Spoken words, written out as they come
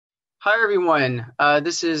Hi, everyone.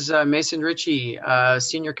 This is Mason Richey,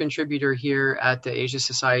 senior contributor here at the Asia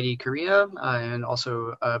Society Korea, and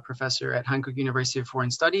also a professor at Hankuk University of Foreign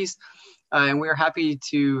Studies. And we are happy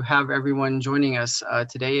to have everyone joining us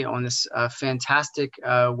today on this fantastic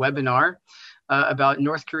webinar about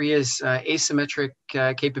North Korea's asymmetric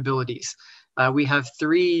capabilities. We have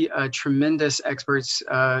three tremendous experts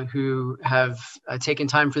who have taken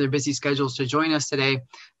time for their busy schedules to join us today.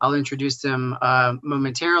 I'll introduce them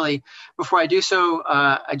momentarily. Before I do so,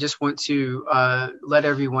 I just want to let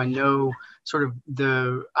everyone know sort of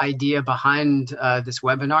the idea behind this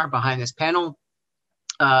webinar, behind this panel.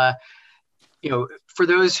 For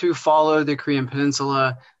those who follow the Korean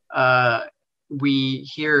Peninsula, we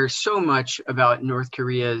hear so much about North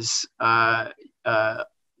Korea's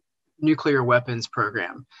nuclear weapons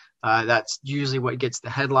program. That's usually what gets the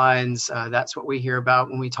headlines. That's what we hear about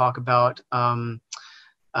when we talk about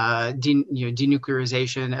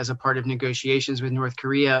denuclearization as a part of negotiations with North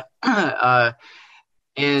Korea.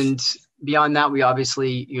 And beyond that, we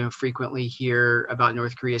obviously frequently hear about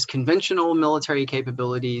North Korea's conventional military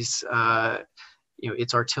capabilities,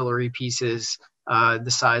 its artillery pieces, the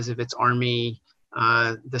size of its army,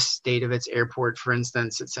 the state of its airport, for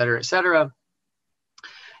instance, et cetera, et cetera.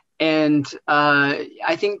 And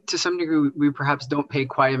I think to some degree, we perhaps don't pay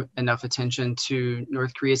quite enough attention to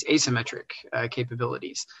North Korea's asymmetric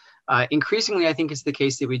capabilities. Increasingly, I think it's the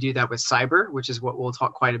case that we do that with cyber, which is what we'll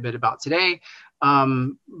talk quite a bit about today.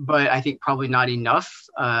 But I think probably not enough,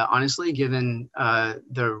 honestly, given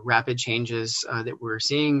the rapid changes that we're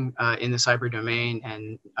seeing in the cyber domain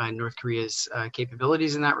and North Korea's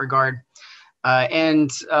capabilities in that regard.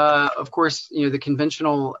 Of course, the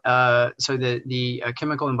conventional, so the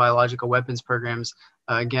chemical and biological weapons programs,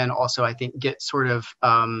 again, also I think get sort of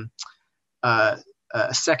a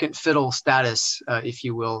second fiddle status, if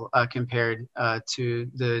you will, compared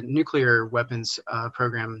to the nuclear weapons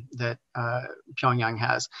program that Pyongyang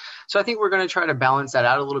has. So I think we're going to try to balance that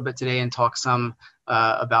out a little bit today and talk some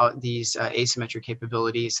about these asymmetric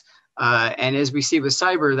capabilities. And as we see with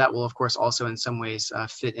cyber, that will, of course, also in some ways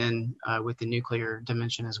fit in with the nuclear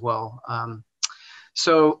dimension as well.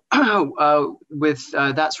 With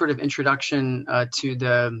that sort of introduction to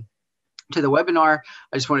the webinar,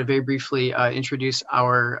 I just want to very briefly introduce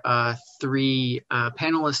our three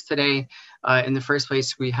panelists today. In the first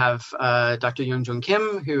place, we have Dr. Youngjun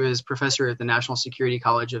Kim, who is professor at the National Security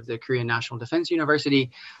College of the Korean National Defense University.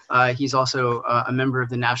 He's also a member of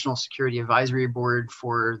the National Security Advisory Board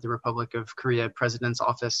for the Republic of Korea President's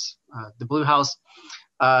Office, the Blue House.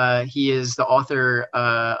 He is the author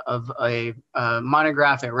of a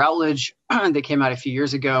monograph at Routledge that came out a few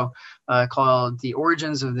years ago called The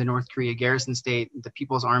Origins of the North Korea Garrison State, the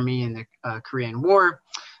People's Army in the Korean War.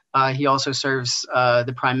 He also serves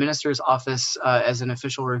the Prime Minister's office as an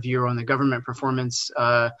official reviewer on the Government Performance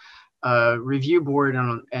Review Board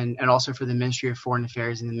and also for the Ministry of Foreign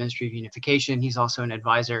Affairs and the Ministry of Unification. He's also an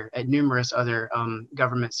advisor at numerous other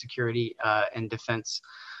government security and defense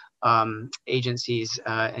agencies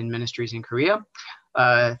and ministries in Korea.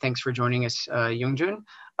 Thanks for joining us, Youngjun.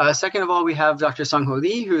 Second of all, we have Dr. Sangho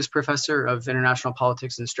Lee, who is professor of international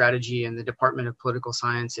politics and strategy in the Department of Political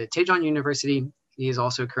Science at Daejeon University. He is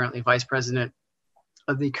also currently vice president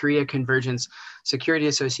of the Korea Convergence Security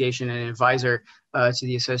Association and advisor to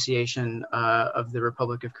the Association of the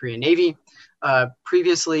Republic of Korea Navy.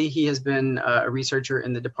 Previously, he has been a researcher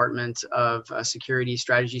in the Department of Security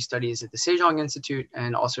Strategy Studies at the Sejong Institute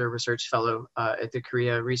and also a research fellow at the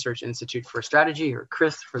Korea Research Institute for Strategy, or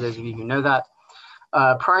KRIS, for those of you who know that.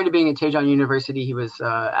 Prior to being at Daejeon University, he was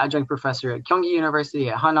adjunct professor at Gyeonggi University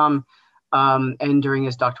at Hanam. And during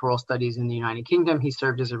his doctoral studies in the United Kingdom, he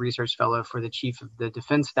served as a research fellow for the Chief of the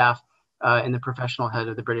Defense Staff and the professional head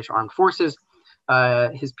of the British Armed Forces.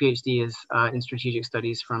 His PhD is in strategic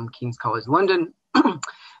studies from King's College London.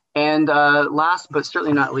 And last but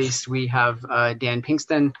certainly not least, we have Dan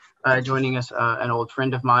Pinkston joining us, an old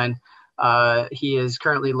friend of mine. He is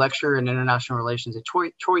currently lecturer in international relations at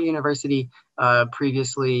Troy University.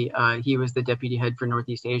 Previously, he was the deputy head for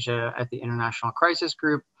Northeast Asia at the International Crisis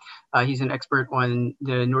Group. He's an expert on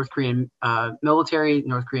the North Korean military,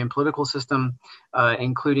 North Korean political system,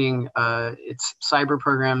 including its cyber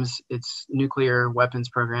programs, its nuclear weapons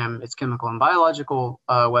program, its chemical and biological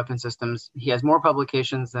weapon systems. He has more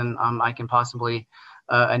publications than I can possibly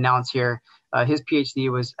announce here. His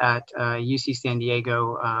PhD was at UC San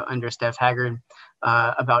Diego under Steph Haggard,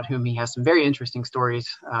 about whom he has some very interesting stories,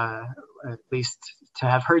 at least to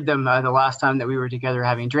have heard them the last time that we were together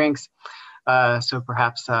having drinks. So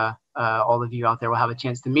perhaps all of you out there will have a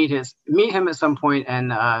chance to meet him at some point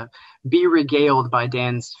and be regaled by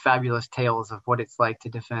Dan's fabulous tales of what it's like to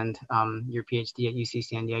defend your PhD at UC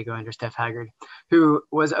San Diego under Steph Haggard, who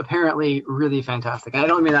was apparently really fantastic. And I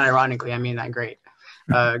don't mean that ironically, I mean that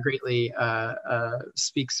greatly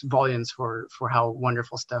speaks volumes for how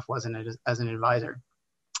wonderful Steph was as an advisor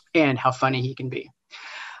and how funny he can be.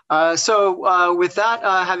 So with that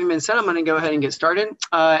having been said, I'm going to go ahead and get started.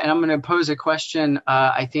 And I'm going to pose a question,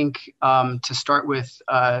 I think, to start with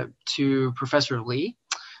to Professor Lee.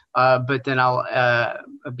 But then I'll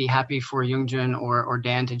be happy for Youngjun or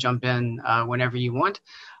Dan to jump in whenever you want.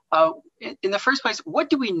 In the first place, what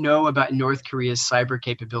do we know about North Korea's cyber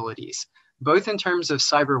capabilities, both in terms of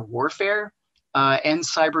cyber warfare and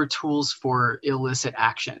cyber tools for illicit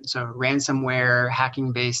action? So ransomware,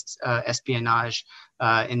 hacking-based espionage,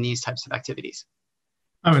 in these types of activities.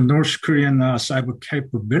 North Korean cyber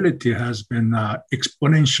capability has been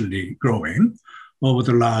exponentially growing over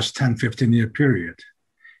the last 10, 15-year period.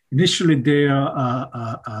 Initially, their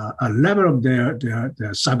level of their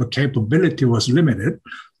cyber capability was limited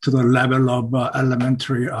to the level of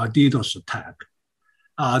elementary DDoS attack.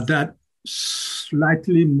 That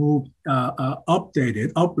slightly moved,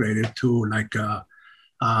 upgraded to like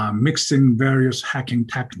mixing various hacking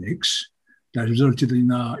techniques that resulted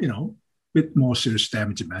in bit more serious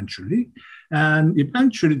damage eventually. And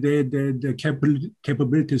eventually the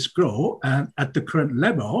capabilities grow, and at the current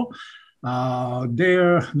level,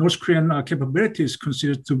 their North Korean capability is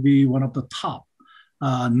considered to be one of the top,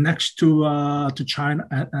 next to China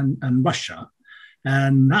and Russia.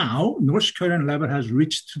 And now North Korean level has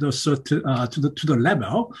reached to the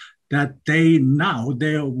level that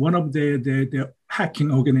they're one of the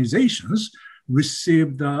hacking organizations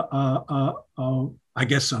received, I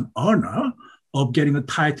guess, an honor of getting a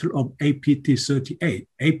title of APT-38.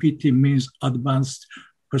 APT means Advanced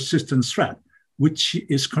Persistent Threat, which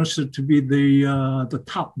is considered to be the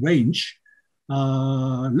top range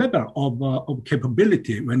level of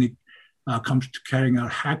capability when it comes to carrying out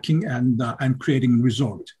hacking and creating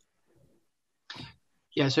result.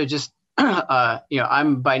 Yeah, so just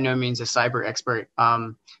I'm by no means a cyber expert,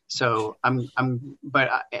 so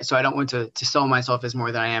so I don't want to sell myself as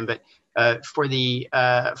more than I am. But for the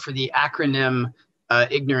acronym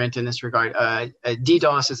ignorant in this regard,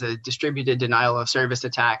 DDoS is a distributed denial of service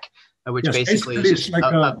attack, which basically is just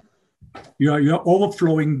like you're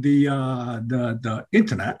overflowing the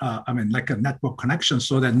internet. Like a network connection,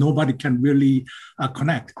 so that nobody can really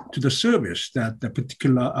connect to the service that the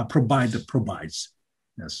particular provider provides.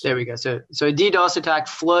 Yes. There we go. So a DDoS attack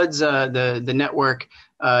floods the network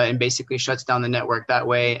and basically shuts down the network that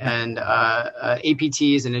way. And APT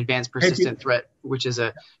is an advanced persistent threat, which is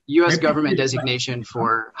a U.S. government designation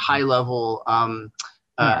for high-level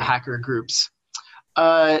hacker groups.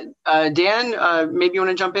 Dan, maybe you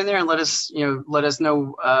want to jump in there and let us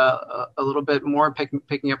know a little bit more,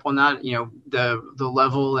 picking up on that. The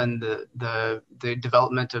level and the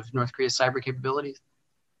development of North Korea's cyber capabilities.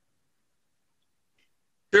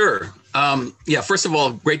 Sure. First of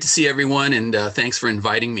all, great to see everyone, and thanks for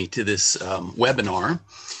inviting me to this webinar.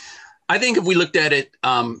 I think if we looked at it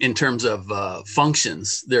in terms of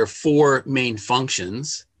functions, there are four main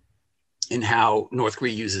functions in how North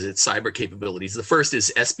Korea uses its cyber capabilities. The first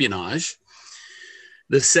is espionage.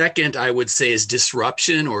 The second, I would say, is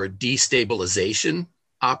disruption or destabilization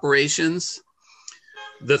operations.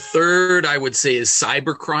 The third, I would say, is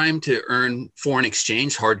cybercrime to earn foreign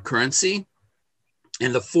exchange, hard currency.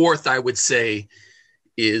 And the fourth, I would say,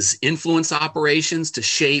 is influence operations to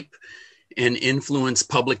shape and influence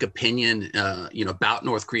public opinion, about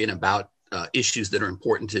North Korea and about issues that are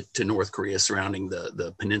important to North Korea surrounding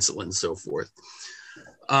the peninsula and so forth.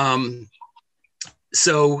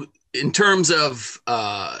 So in terms of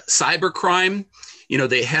cybercrime,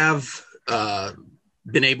 they have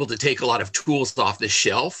been able to take a lot of tools off the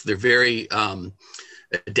shelf. They're very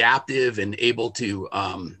adaptive and able to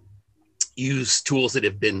use tools that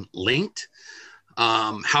have been linked.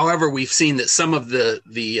 However, we've seen that some of the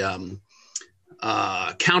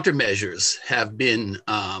countermeasures have been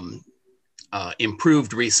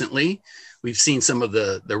improved recently. We've seen some of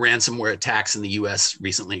the ransomware attacks in the US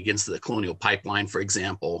recently against the Colonial Pipeline, for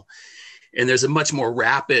example. And there's a much more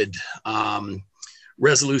rapid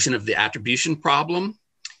resolution of the attribution problem.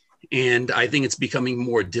 And I think it's becoming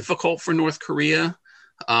more difficult for North Korea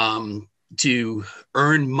to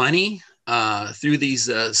earn money through these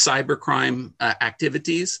cybercrime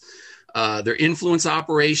activities. Their influence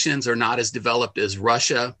operations are not as developed as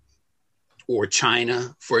Russia or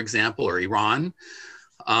China, for example, or Iran.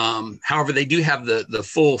 However, they do have the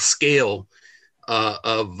full scale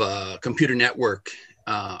computer network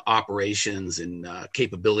operations and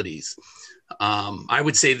capabilities. I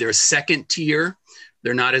would say they're second tier.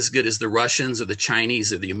 They're not as good as the Russians or the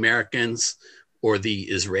Chinese or the Americans or the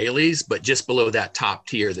Israelis, but just below that top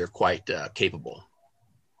tier, they're quite capable.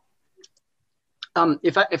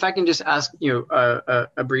 If I can just ask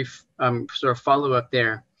a brief sort of follow up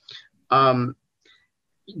there,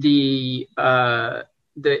 the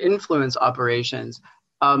influence operations,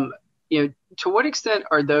 to what extent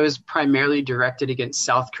are those primarily directed against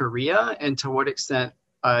South Korea, and to what extent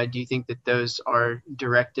do you think that those are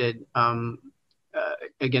directed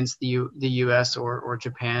against the U.S. or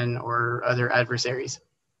Japan or other adversaries?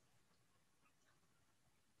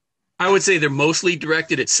 I would say they're mostly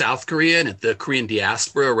directed at South Korea and at the Korean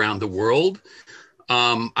diaspora around the world.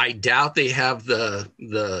 I doubt they have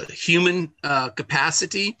the human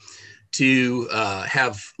capacity to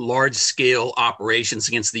have large-scale operations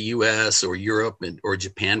against the U.S. or Europe or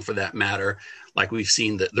Japan, for that matter. Like we've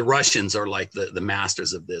seen, the Russians are like the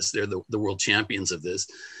masters of this. They're the world champions of this.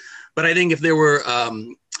 But I think if there were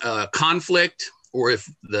conflict, or if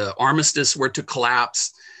the armistice were to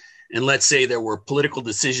collapse, and let's say there were political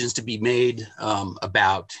decisions to be made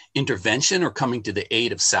about intervention or coming to the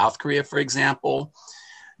aid of South Korea, for example,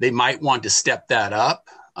 they might want to step that up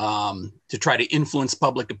to try to influence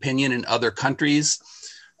public opinion in other countries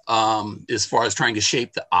as far as trying to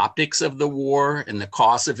shape the optics of the war and the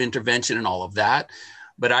cost of intervention and all of that.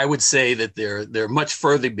 But I would say that they're much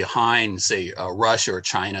further behind, say, Russia or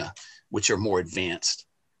China, which are more advanced.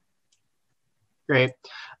 Great.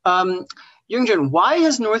 Youngjun, why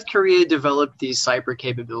has North Korea developed these cyber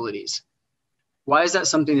capabilities? Why is that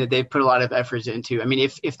something that they've put a lot of effort into? I mean,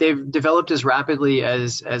 if they've developed as rapidly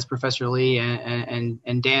as Professor Lee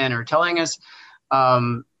and Dan are telling us,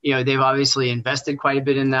 they've obviously invested quite a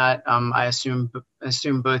bit in that. I assume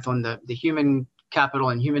both on the human capital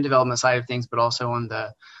and human development side of things, but also on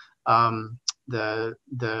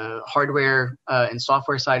the hardware and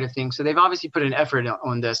software side of things. So they've obviously put an effort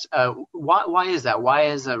on this. Why is that? Why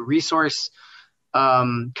is a resource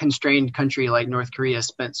constrained country like North Korea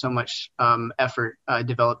spent so much effort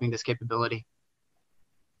developing this capability?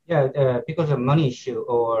 Yeah, because of money issue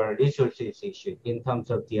or resources issue in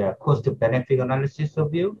terms of the cost-benefit analysis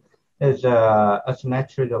of view, there's a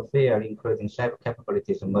asymmetric affair, including cyber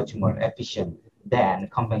capabilities, much more efficient than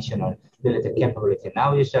conventional military capability.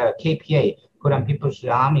 Now it's a KPA, Korean People's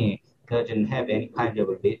Army doesn't have any kind of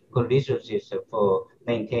good resources for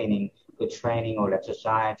maintaining good training or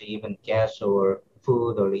exercise, even gas or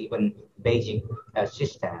food or even basic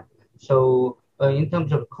system. So in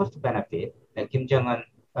terms of cost benefit, Kim Jong-un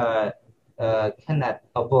cannot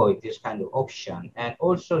avoid this kind of option. And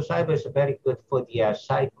also cyber is very good for the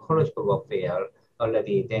psychological affair.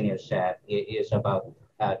 Already Daniel said it is about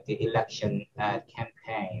the election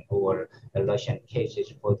campaign or Russian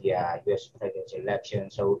cases for the US presidential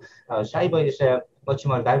election. So cyber is a much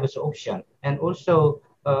more diverse option. And also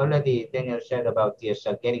already Daniel said about this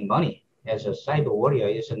getting money as a cyber warrior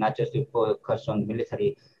is not just to focus on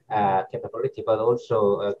military capability, but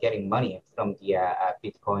also getting money from the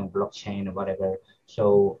Bitcoin, blockchain, or whatever.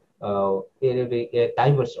 So it will be a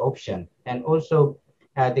diverse option. And also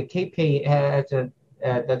the KPA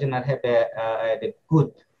does not have a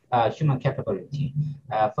good human capability.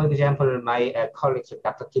 For example, my colleagues,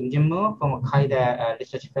 Dr. Kim Jin-moo, from Kaida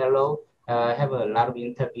Research Fellow, have a lot of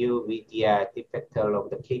interview with the defector of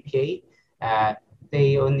the KPA.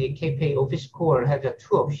 They only KPA office core has a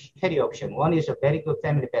two career option. One is a very good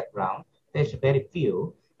family background. There's very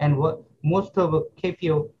few, and what most of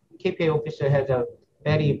KPA officer has a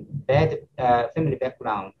very bad family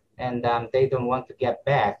background, and they don't want to get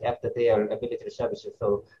back after their military services.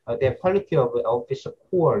 So their quality of officer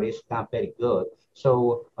core is not very good.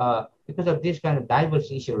 So because of this kind of diverse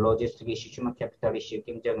issue, logistic issue, human capital issue,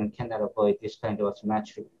 Kim Jong-un cannot avoid this kind of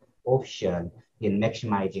asymmetric option in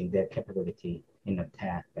maximizing their capability in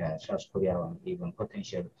attack South Korea or even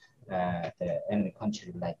potential the enemy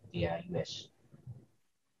country like the US.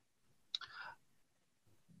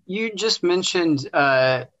 You just mentioned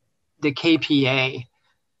the KPA,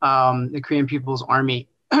 the Korean People's Army.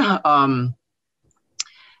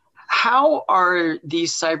 How are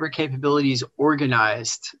these cyber capabilities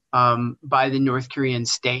organized by the North Korean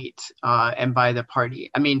state and by the party?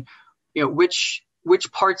 I mean, which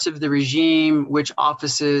parts of the regime, which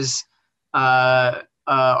offices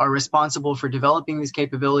are responsible for developing these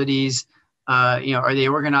capabilities? Are they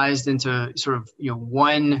organized into sort of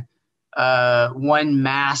one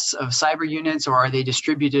mass of cyber units, or are they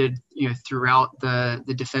distributed throughout the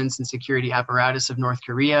defense and security apparatus of North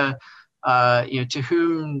Korea? To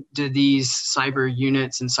whom do these cyber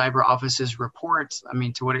units and cyber offices report? I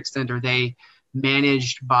mean, to what extent are they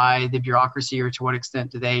managed by the bureaucracy, or to what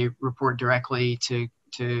extent do they report directly to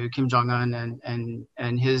Kim Jong-un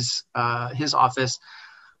and his office?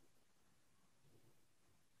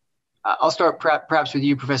 I'll start perhaps with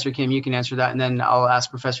you, Professor Kim. You can answer that, and then I'll ask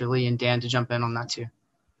Professor Lee and Dan to jump in on that too.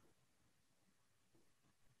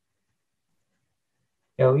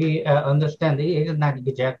 Yeah, we understand it is not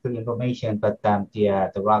exactly information, but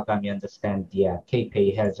the ROC, we understand the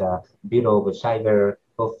KPA has a Bureau of Cyber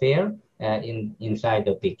Warfare inside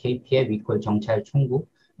of the KPA. We call 정찰총국.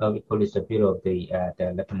 We call it the Bureau of the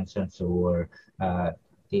Reconnaissance or the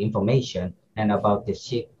information, and about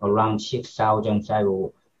around 6,000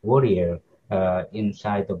 cyber warrior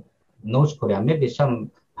inside of North Korea. Maybe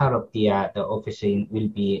some part of the office will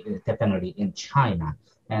be definitely in China.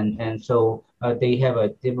 And so they have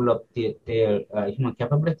developed their human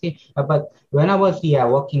capability. But when I was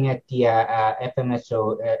working at the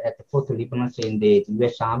FMSO at the Fort Lebanon in the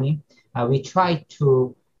U.S. Army, we tried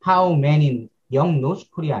to how many young North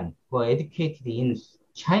Koreans were educated in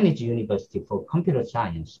Chinese university for computer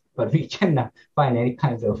science, but we cannot find any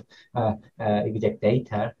kinds of exact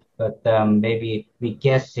data. But maybe we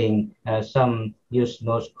guessing some use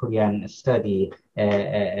North Korean study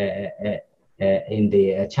in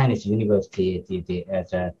the Chinese university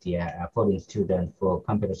as a foreign student for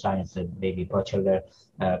computer science, maybe bachelor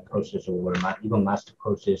courses or even master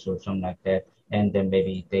courses or something like that. And then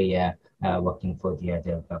maybe they are working for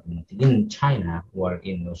the government in China or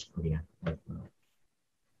in North Korea.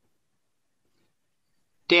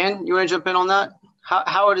 Dan, you want to jump in on that?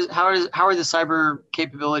 How are the cyber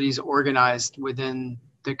capabilities organized within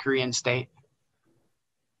the Korean state?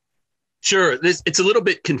 Sure. It's a little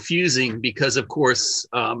bit confusing because, of course,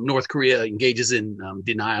 North Korea engages in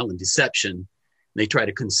denial and deception. They try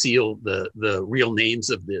to conceal the real names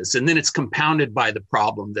of this. And then it's compounded by the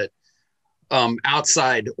problem that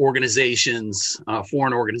outside organizations,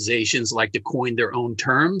 foreign organizations like to coin their own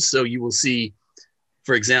terms. So you will see,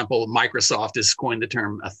 for example, Microsoft has coined the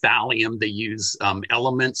term thallium. They use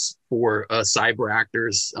elements for cyber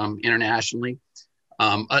actors internationally.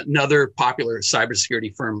 Another popular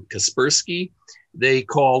cybersecurity firm, Kaspersky, they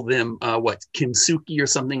call them Kimsuki or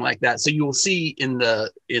something like that. So you will see in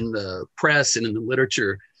the press and in the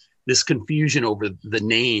literature this confusion over the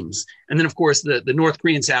names. And then, of course, the North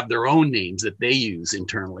Koreans have their own names that they use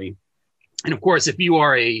internally. And of course, if you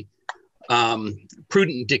are a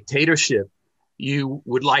prudent dictatorship, you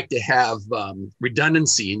would like to have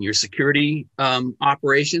redundancy in your security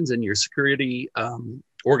operations and your security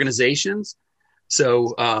organizations.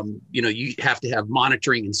 So, you have to have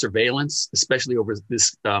monitoring and surveillance, especially over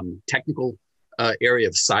this technical area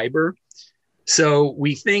of cyber. So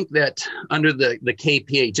we think that under the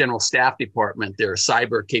KPA General Staff Department, there are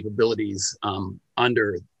cyber capabilities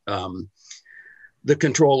under the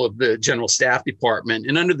control of the General Staff Department.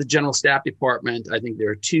 And under the General Staff Department, I think there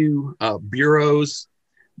are two bureaus,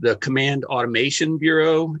 the Command Automation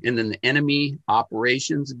Bureau and then the Enemy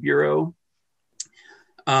Operations Bureau.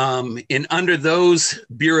 And under those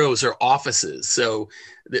bureaus are offices. So,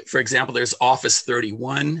 for example, there's Office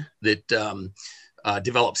 31 that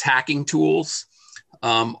develops hacking tools.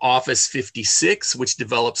 Office 56, which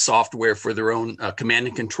develops software for their own command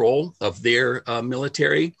and control of their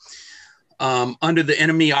military. Under the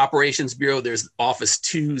Enemy Operations Bureau, there's Office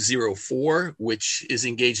 204, which is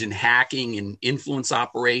engaged in hacking and influence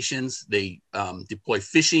operations. They deploy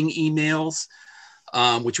phishing emails,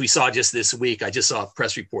 which we saw just this week. I just saw a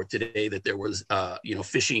press report today that there was,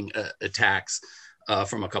 phishing attacks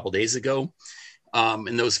from a couple days ago.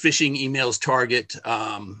 And those phishing emails target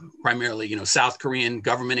primarily, South Korean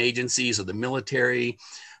government agencies or the military.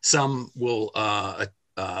 Some will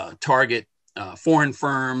target foreign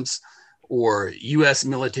firms or U.S.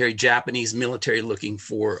 military, Japanese military looking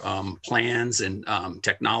for plans and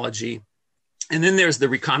technology. And then there's the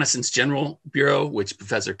Reconnaissance General Bureau, which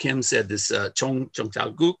Professor Kim said this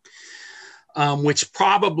Chongchaguk, which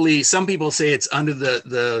probably some people say it's under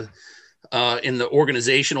the in the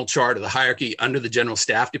organizational chart of the hierarchy under the General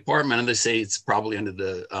Staff Department. Others say it's probably under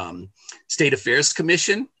the State Affairs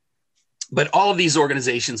Commission. But all of these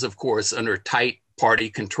organizations, of course, under tight party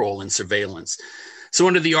control and surveillance. So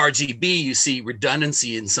under the RGB, you see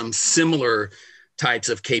redundancy in some similar types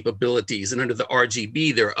of capabilities. And under the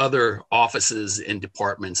RGB, there are other offices and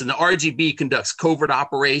departments. And the RGB conducts covert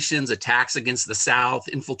operations, attacks against the South,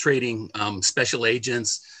 infiltrating special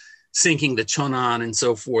agents, sinking the Cheonan and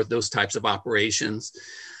so forth, those types of operations.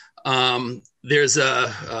 There's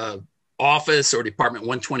a office or Department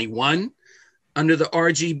 121, Under the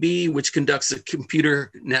RGB, which conducts the computer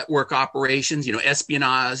network operations,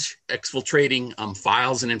 espionage, exfiltrating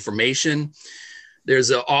files and information.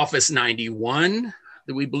 There's Office 91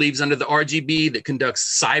 that we believe is under the RGB that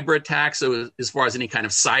conducts cyber attacks. So as far as any kind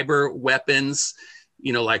of cyber weapons,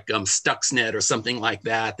 like Stuxnet or something like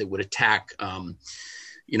that would attack,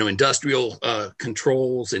 industrial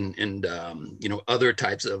controls and other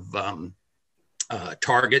types of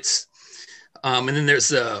targets. And then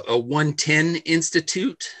there's a 110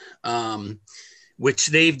 Institute, which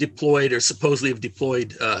they've deployed or supposedly have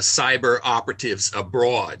deployed cyber operatives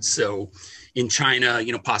abroad. So in China,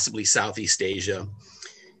 possibly Southeast Asia.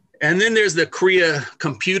 And then there's the Korea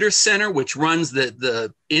Computer Center, which runs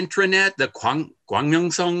the intranet, the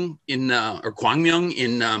Gwangmyeong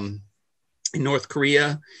in North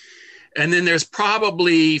Korea. And then there's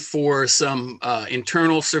probably for some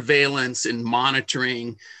internal surveillance and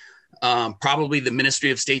monitoring, probably the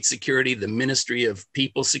Ministry of State Security, the Ministry of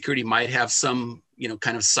People Security might have some,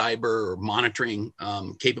 kind of cyber or monitoring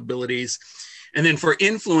capabilities. And then for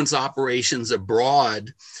influence operations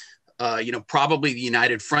abroad, probably the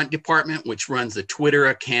United Front Department, which runs the Twitter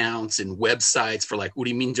accounts and websites for like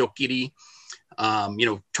Uri Minjokiri,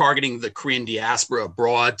 targeting the Korean diaspora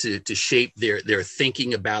abroad to shape their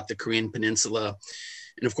thinking about the Korean Peninsula.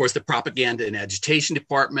 And of course, the Propaganda and Agitation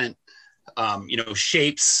Department,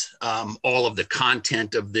 shapes all of the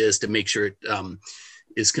content of this to make sure it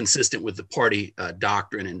is consistent with the party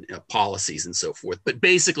doctrine and policies and so forth. But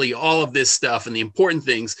basically, all of this stuff and the important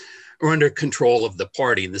things are under control of the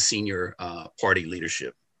party and the senior party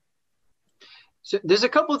leadership. So there's a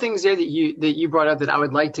couple of things there that you brought up that I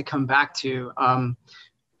would like to come back to,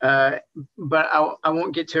 but I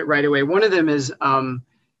won't get to it right away. One of them is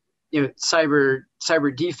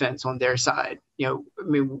cyber defense on their side.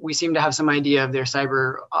 We seem to have some idea of their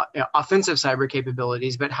offensive cyber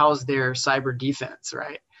capabilities, but how's their cyber defense,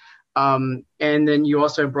 right? And then you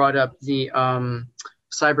also brought up the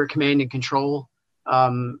cyber command and control.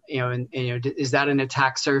 Is that an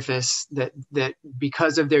attack surface that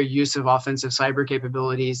because of their use of offensive cyber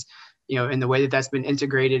capabilities, and the way that that's been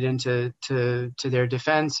integrated into their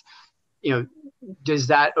defense, does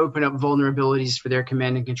that open up vulnerabilities for their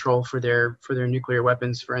command and control for their nuclear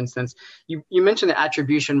weapons, for instance? You mentioned the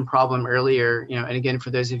attribution problem earlier, and again,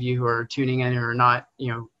 for those of you who are tuning in or are not,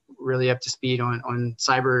 really up to speed on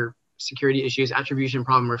cyber security issues, attribution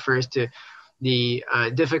problem refers to the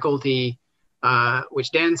difficulty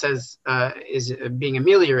which Dan says is being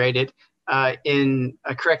ameliorated in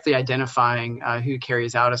correctly identifying who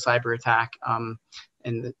carries out a cyber attack.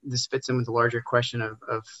 And this fits in with the larger question of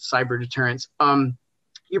cyber deterrence.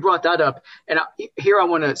 You brought that up, and here I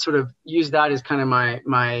want to sort of use that as kind of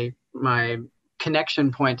my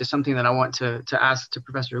connection point to something that I want to ask to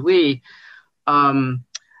Professor Lee. How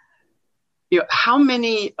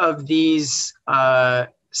many of these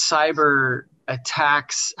cyber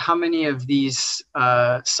attacks, how many of these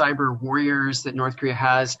cyber warriors that North Korea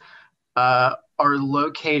has are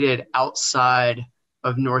located outside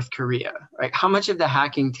of North Korea, right? How much of the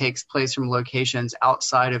hacking takes place from locations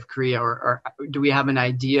outside of Korea, or do we have an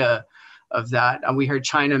idea of that? We heard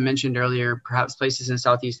China mentioned earlier, perhaps places in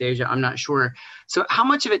Southeast Asia, I'm not sure. So how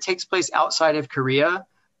much of it takes place outside of Korea?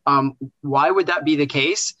 Why would that be the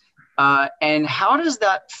case? And how does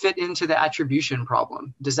that fit into the attribution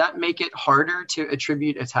problem? Does that make it harder to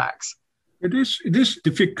attribute attacks? It is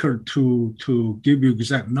difficult to give you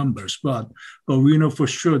exact numbers, but we know for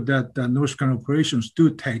sure that North Korean operations do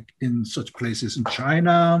take in such places in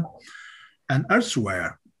China and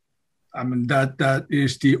elsewhere. I mean, that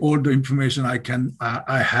is all the information I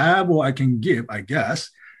have or I can give, I guess.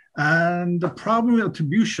 And the problem with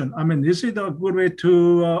attribution, I mean, is it a good way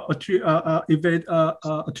to evade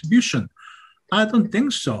attribution? I don't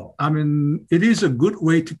think so. I mean, it is a good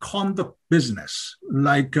way to conduct business,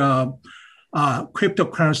 like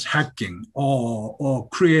cryptocurrency hacking, or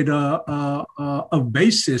create a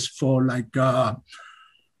basis for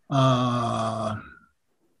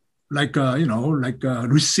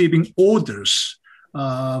receiving orders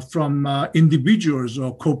from individuals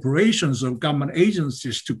or corporations or government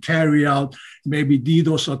agencies to carry out maybe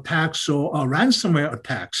DDoS attacks or ransomware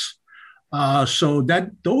attacks. So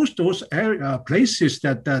that those places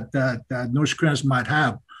that North Koreans might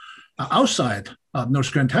have outside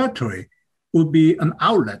North Korean territory would be an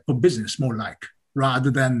outlet for business, more like,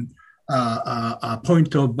 rather than a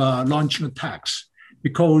point of launching attacks.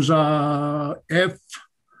 Because if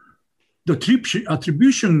the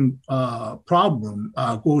attribution problem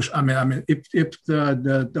goes. If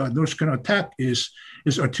the North Korean attack is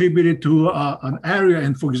attributed to an area,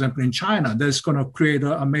 and for example in China, that's going to create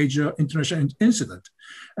a major international incident.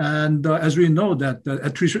 And as we know, that the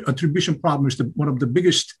attribution problem is one of the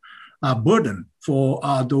biggest burden for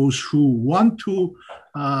those who want to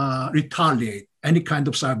retaliate any kind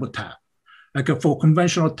of cyber attack. Like for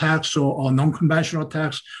conventional attacks or non-conventional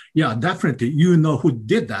attacks, yeah, definitely, you know who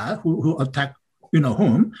did that, who attacked, you know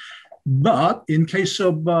whom. But in case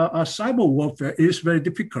of cyber warfare, it is very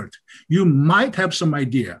difficult. You might have some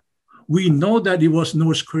idea. We know that it was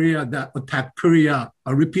North Korea that attacked Korea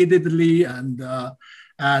repeatedly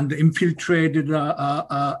and infiltrated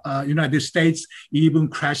United States, even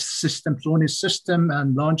crashed Sony system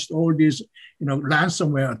and launched all these,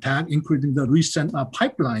 ransomware attack, including the recent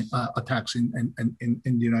pipeline attacks in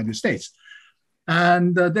the United States.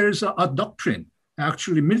 And there's a doctrine,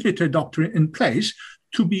 actually military doctrine in place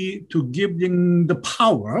to giving the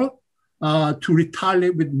power to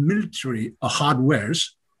retaliate with military hardwares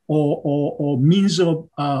or means of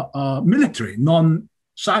military,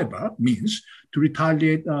 non-cyber means to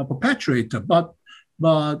retaliate perpetrator. But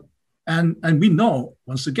we know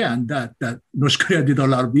once again that North Korea did a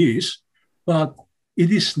lot of these, but it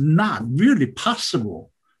is not really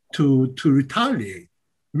possible to retaliate,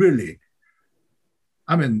 really.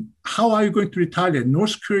 I mean, how are you going to retaliate?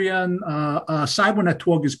 North Korean cyber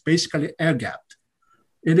network is basically air-gapped.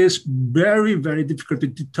 It is very, very difficult to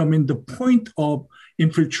determine the point of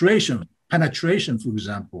infiltration, penetration, for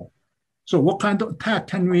example. So what kind of attack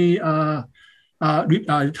can we,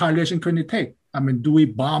 retaliation can we take? I mean, do we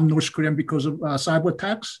bomb North Korea because of cyber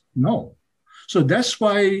attacks? No. So that's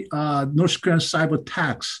why North Korean cyber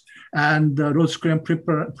attacks and North Korean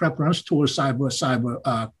preference towards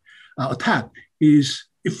cyber attack is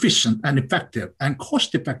efficient and effective and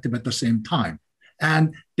cost effective at the same time.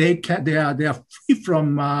 And they are free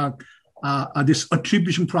from this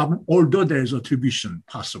attribution problem, although there is attribution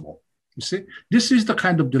possible. You see, this is the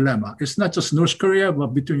kind of dilemma. It's not just North Korea, but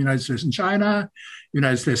between United States and China,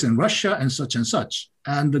 United States and Russia, and such and such.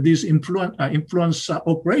 And these influence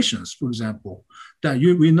operations, for example, that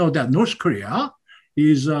we know that North Korea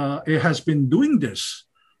it has been doing this.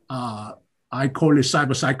 I call it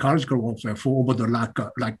cyber psychological warfare for over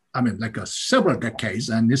the several decades,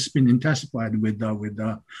 and it's been intensified with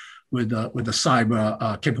the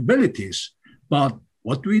cyber capabilities. But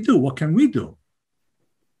what do we do? What can we do?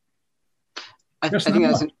 I think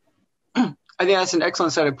that's an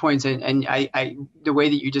excellent set of points, and I the way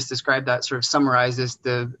that you just described that sort of summarizes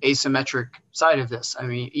the asymmetric side of this. I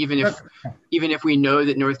mean, even if we know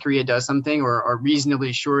that North Korea does something, or are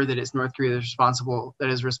reasonably sure that it's North Korea that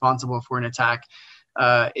is responsible for an attack,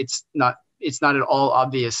 it's not at all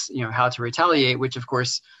obvious, how to retaliate, which of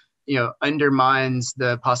course, undermines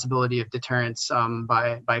the possibility of deterrence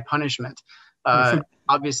by punishment.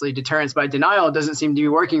 Obviously, deterrence by denial doesn't seem to be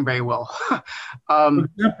working very well. For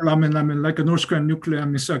example, I mean, like a North Korean nuclear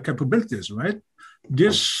missile capabilities, right?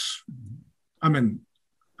 This, they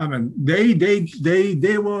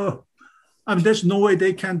were. I mean, there's no way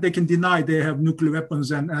they can deny they have nuclear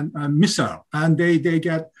weapons and missile, and they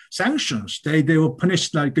get sanctions. They were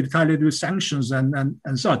punished, like retaliated with sanctions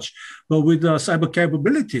and such. But with cyber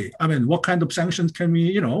capability, I mean, what kind of sanctions can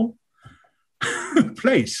we,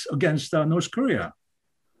 place against North Korea?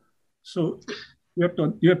 So you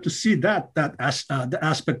have to see the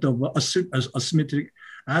aspect of asymmetric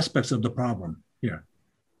aspects of the problem here.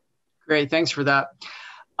 Great, thanks for that.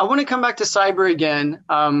 I want to come back to cyber again.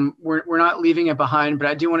 We're not leaving it behind, but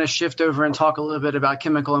I do want to shift over and talk a little bit about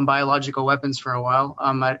chemical and biological weapons for a while.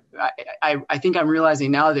 I think I'm realizing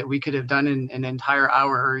now that we could have done an entire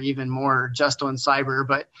hour or even more just on cyber,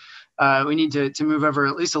 but we need to move over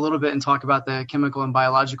at least a little bit and talk about the chemical and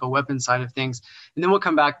biological weapons side of things. And then we'll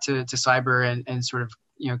come back to cyber and sort of,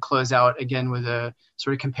 close out again with a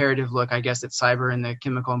sort of comparative look, I guess, at cyber and the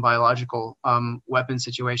chemical and biological weapon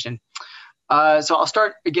situation. So I'll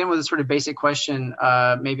start again with a sort of basic question.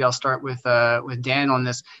 Maybe I'll start with Dan on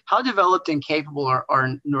this. How developed and capable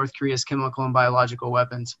are North Korea's chemical and biological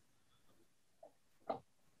weapons?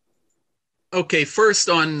 Okay, first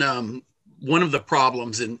on one of the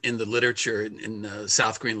problems in the literature, in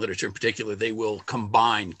South Korean literature in particular, they will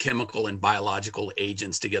combine chemical and biological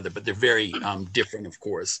agents together, but they're very different, of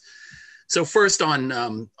course. So first on,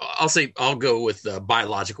 I'll go with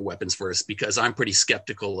biological weapons first, because I'm pretty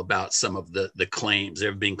skeptical about some of the claims. There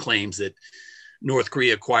have been claims that North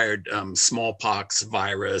Korea acquired smallpox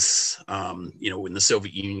virus, when the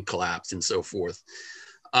Soviet Union collapsed and so forth.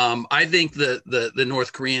 I think the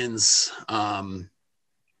North Koreans,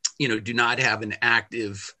 do not have an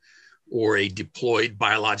active or a deployed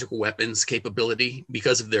biological weapons capability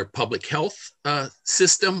because of their public health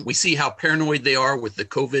system. We see how paranoid they are with the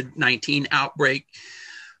COVID-19 outbreak.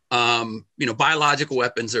 Biological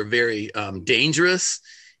weapons are very dangerous.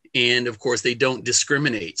 And of course, they don't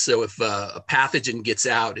discriminate. So if a pathogen gets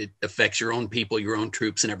out, it affects your own people, your own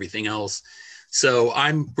troops, and everything else. So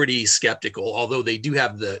I'm pretty skeptical, although they do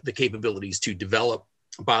have the capabilities to develop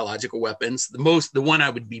biological weapons. The one I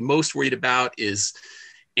would be most worried about is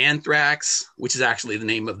anthrax, which is actually the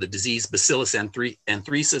name of the disease. Bacillus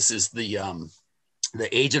anthracis is the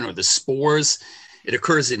agent or the spores. It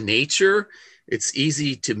occurs in nature. It's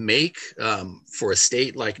easy to make for a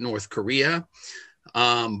state like North Korea.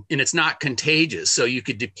 And it's not contagious. So you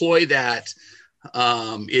could deploy that.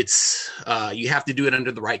 You have to do it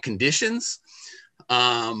under the right conditions.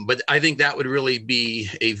 But I think that would really be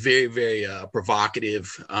a very, very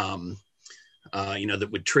provocative, that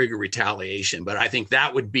would trigger retaliation. But I think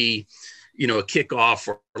that would be, a kickoff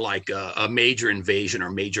for like a major invasion or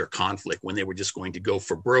major conflict when they were just going to go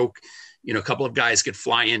for broke. A couple of guys could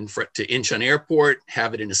fly in to Incheon Airport,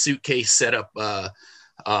 have it in a suitcase, set up a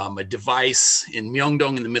device in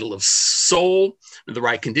Myeongdong in the middle of Seoul. In the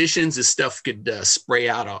right conditions, this stuff could spray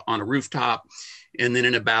out on a rooftop. And then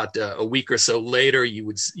in about a week or so later, you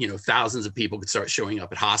would, thousands of people could start showing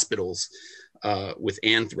up at hospitals with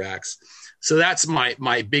anthrax. So that's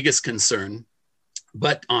my biggest concern,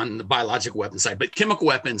 but on the biological weapons side. But chemical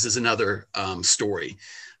weapons is another story.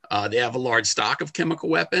 They have a large stock of chemical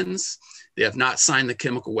weapons. They have not signed the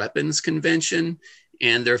Chemical Weapons Convention,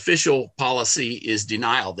 and their official policy is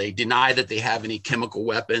denial. They deny that they have any chemical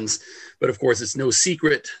weapons, but of course it's no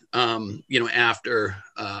secret, after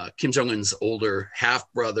Kim Jong-un's older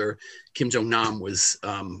half-brother, Kim Jong-nam, was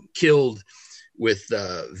killed with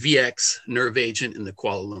VX nerve agent in the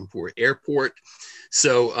Kuala Lumpur airport.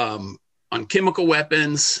 So on chemical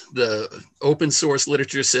weapons, the open source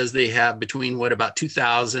literature says they have between about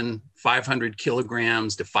 2,500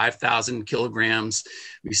 kilograms to 5,000 kilograms.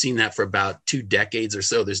 We've seen that for about 2 decades or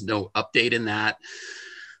so. There's no update in that.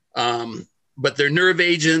 But they're nerve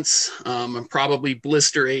agents, and probably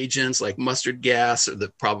blister agents like mustard gas are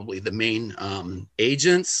probably the main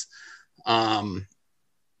agents. And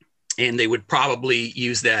they would probably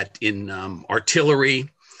use that in artillery.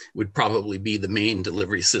 Would probably be the main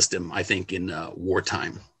delivery system, I think, in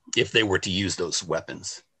wartime, if they were to use those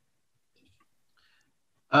weapons.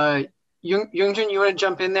 Youngjun, you want to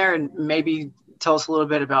jump in there and maybe tell us a little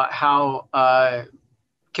bit about how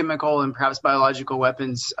chemical and perhaps biological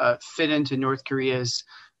weapons fit into North Korea's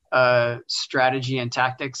strategy and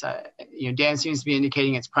tactics? Dan seems to be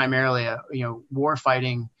indicating it's primarily a war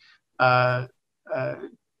fighting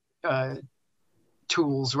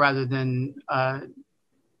tools rather than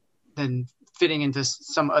fitting into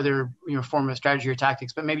some other form of strategy or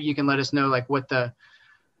tactics. But maybe you can let us know what the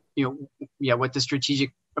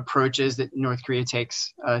strategic approach is that North Korea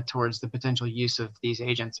takes towards the potential use of these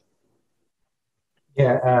agents.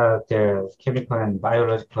 Yeah, the chemical and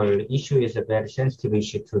biological issue is a very sensitive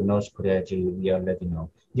issue to North Korea, as we already know.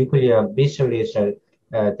 Nuclear missiles,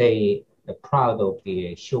 they are proud of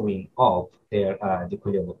the showing off their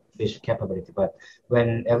nuclear missile capability. But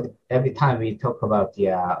when every time we talk about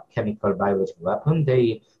the chemical biological weapon,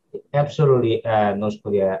 they absolutely North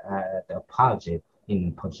Korea opposite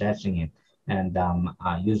in possessing it and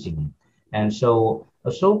using it. And so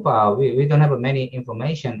far, we don't have many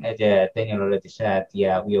information, as Daniel already said.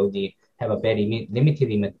 Yeah, we only have a very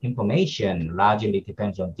limited information, largely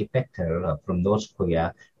depends on defector from North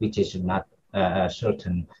Korea, which is not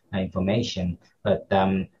certain information. But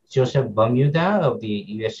Joseph Bermuda of the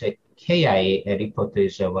USKI report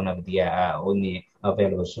is one of the only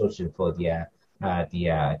available sources for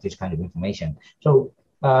this kind of information. So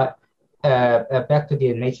back to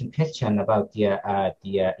the Mason question about the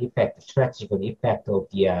effect, strategic effect of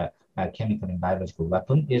the chemical and biological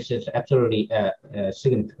weapon is absolutely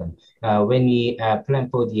significant. When we plan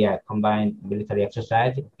for the combined military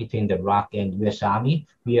exercise between the ROC and U.S. Army,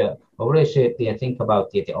 we always think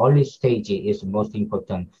about the early stage is the most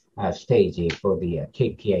important stage for the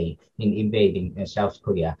KPA in invading South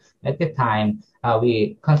Korea. At the time,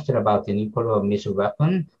 we consider about the nuclear missile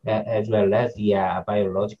weapon as well as the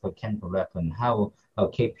biological chemical weapon, how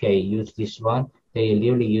KPA use this one. They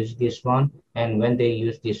really use this one, and when they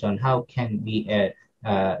use this one, how can we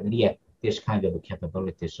react this kind of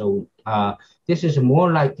capability? So this is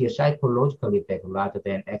more like the psychological effect rather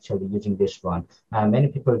than actually using this one. Many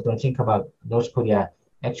people don't think about North Korea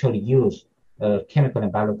actually use chemical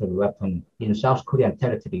and biological weapon in South Korean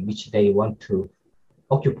territory, which they want to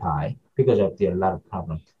occupy because of the lot of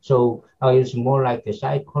problems. So it's more like the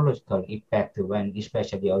psychological effect when,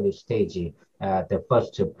 especially early stage, the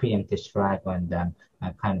first preemptive strike and then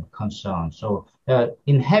kind of concern. So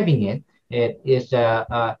in having it, it is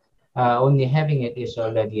only having it is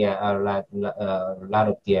already a lot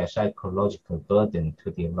of the psychological burden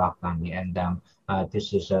to the Iraq army, and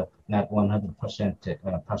this is not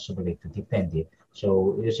 100% possibility to defend it.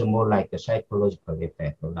 So it's more like a psychological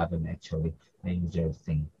effect rather than actually a user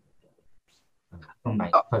thing. From my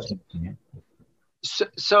personal opinion.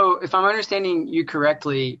 So if I'm understanding you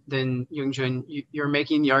correctly, then Youngjun, you're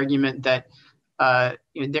making the argument that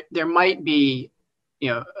there might be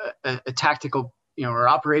a tactical or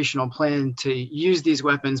operational plan to use these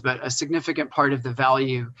weapons, but a significant part of the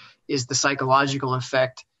value is the psychological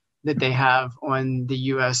effect that they have on the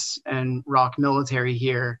U.S. and ROK military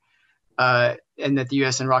here, and that the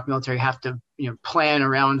U.S. and ROK military have to plan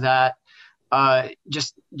around that.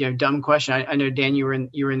 Just dumb question. I know Dan, you were in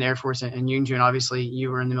the Air Force, and Youngjun, obviously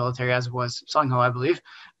you were in the military, as was Sangho, I believe.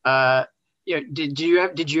 Did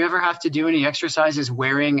you ever have to do any exercises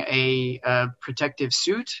wearing a protective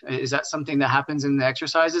suit? Is that something that happens in the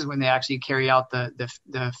exercises when they actually carry out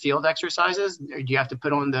the field exercises? Or do you have to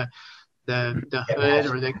put on the hood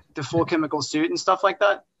or the full chemical suit and stuff like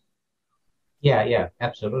that? Yeah,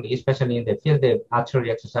 absolutely. Especially in the field of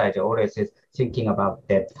artillery exercise, always is thinking about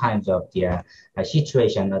that kinds of the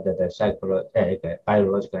situation of the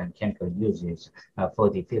biological and chemical uses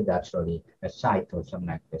for the field artillery site or something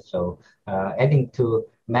like that. So adding to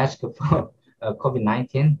mask for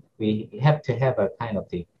COVID-19, we have to have a kind of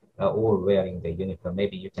the all wearing the uniform.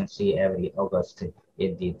 Maybe you can see every August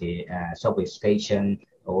in the subway station,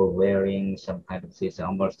 all wearing some kind of this,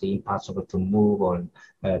 almost impossible to move or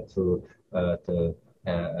to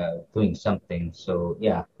doing something. So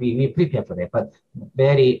yeah, we prepare for that, but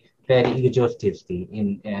very exhaustively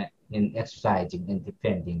in exercising and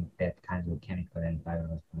defending that kind of chemical and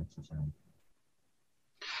biological exercise.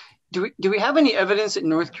 Do we have any evidence that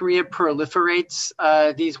North Korea proliferates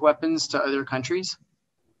these weapons to other countries?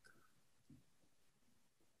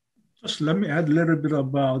 Just let me add a little bit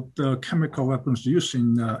about chemical weapons used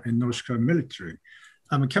in North Korean military.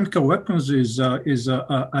 Chemical weapons is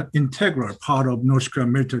an integral part of North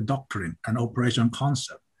Korean military doctrine and operation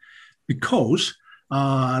concept, because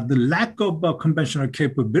the lack of conventional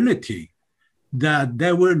capability, that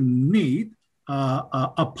they will need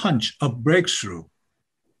a punch, a breakthrough.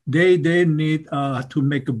 They need to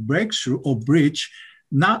make a breakthrough or breach,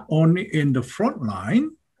 not only in the front line,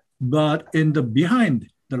 but in the behind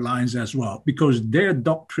the lines as well, because their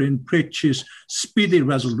doctrine preaches speedy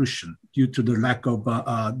resolution due to the lack of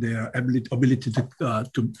their ability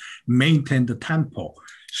to maintain the tempo.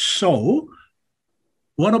 So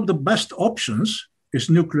one of the best options is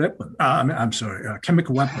nuclear weapons.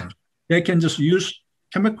 Chemical weapons. They can just use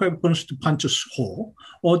chemical weapons to punch a hole,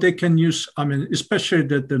 or they can use, especially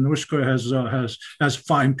that the North Korea has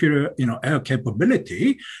fine period, air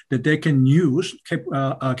capability, that they can use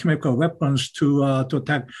chemical weapons to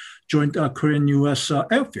attack joint Korean-U.S.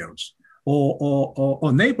 airfields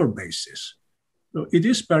or naval bases. So it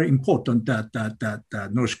is very important that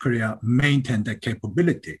North Korea maintain that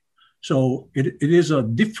capability. So it is a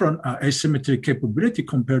different asymmetric capability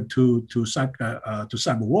compared to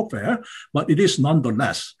cyber warfare, but it is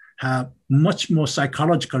nonetheless have much more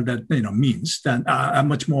psychological means than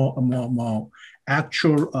much more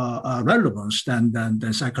actual relevance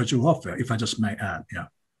than psychological warfare, if I just may add. Yeah.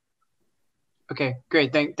 Okay,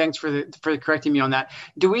 great. Thanks for correcting me on that.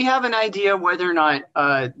 Do we have an idea whether or not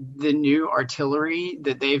the new artillery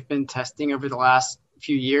that they've been testing over the last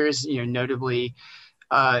few years, notably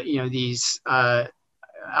these,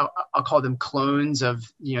 I'll call them clones of,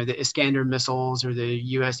 the Iskander missiles or the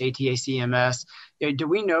US ATACMS. Do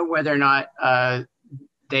we know whether or not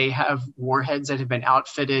they have warheads that have been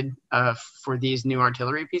outfitted for these new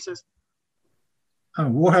artillery pieces?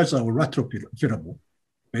 Warheads are retrofittable,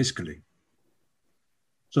 basically.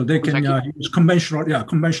 So they can use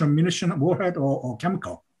conventional munition, warhead, or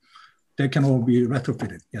chemical. They can all be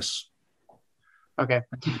retrofitted, yes. Okay.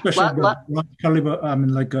 Especially large caliber,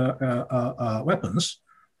 weapons,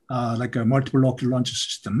 like a multiple rocket launch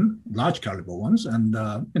system, large caliber ones, and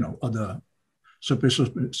other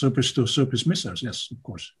surface-to-surface missiles. Yes, of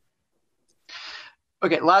course.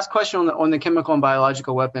 Okay. Last question on the chemical and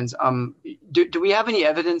biological weapons. Do we have any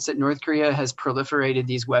evidence that North Korea has proliferated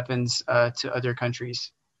these weapons to other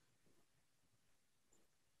countries?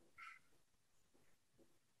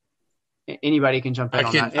 Anybody can jump in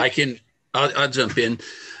on that. I'll jump in.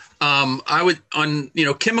 I would on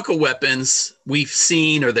chemical weapons. We've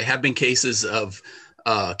seen, or there have been cases of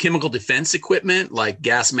chemical defense equipment like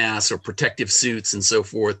gas masks or protective suits and so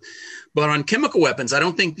forth. But on chemical weapons, I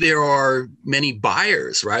don't think there are many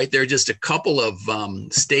buyers, right? There are just a couple of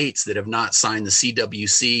states that have not signed the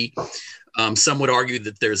CWC. Some would argue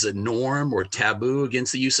that there's a norm or taboo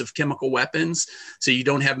against the use of chemical weapons. So you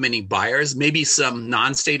don't have many buyers, maybe some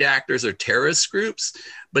non-state actors or terrorist groups.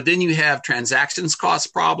 But then you have transactions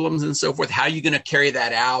cost problems and so forth. How are you going to carry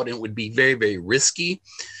that out? And it would be very, very risky.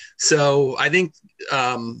 So I think,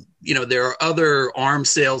 there are other arms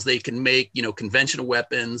sales they can make, conventional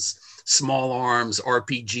weapons, small arms,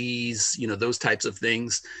 RPGs, those types of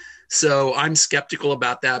things. So I'm skeptical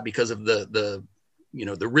about that because of the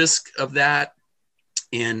risk of that.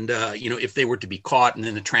 And, if they were to be caught, and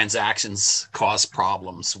then the transactions cause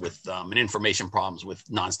problems with and information problems with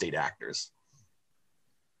non-state actors.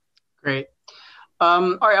 Great.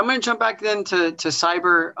 All right, I'm going to jump back then to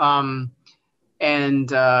cyber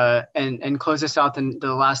and close this out in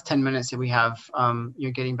the last 10 minutes that we have.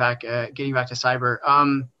 Getting back to cyber.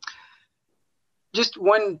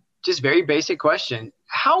 Just very basic question.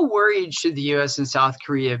 How worried should the U.S. and South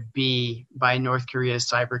Korea be by North Korea's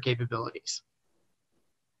cyber capabilities?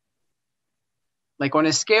 Like on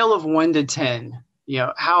a scale of 1 to 10,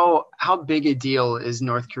 how big a deal is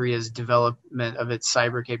North Korea's development of its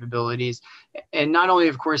cyber capabilities? And not only,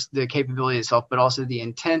 of course, the capability itself, but also the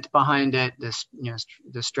intent behind it, the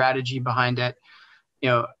strategy behind it.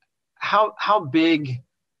 How big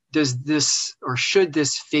does this, or should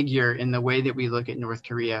this, figure in the way that we look at North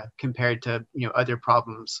Korea compared to other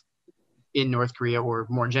problems in North Korea, or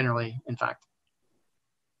more generally, in fact?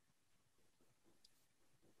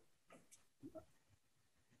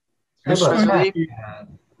 Cyber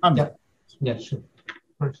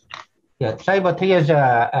tech is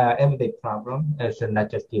a everyday problem. It's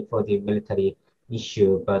not just for the military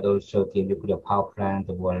issue, but also the nuclear power plant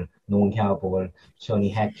or 농협 or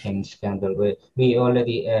Sony hacking scandal. We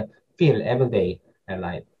already feel every day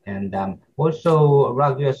alive. And also,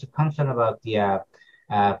 US is concerned about the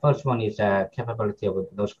first one is capability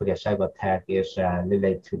of North Korea cyber attack is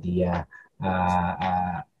related to the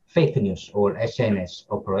fake news or SNS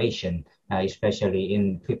operation, especially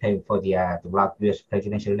in preparing for the US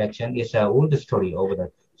presidential election. It's an old story over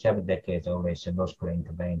the 7 decades, always North Korea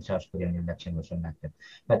intervened, South Korean election was not that.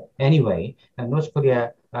 But anyway, North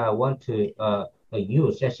Korea want to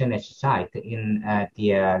use SNS site in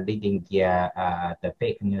leading the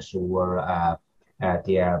fake news or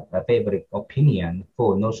their favorite opinion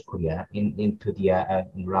for North Korea into the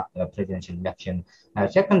presidential election.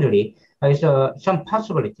 Secondly, is some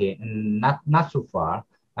possibility, not so far,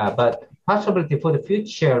 but possibility for the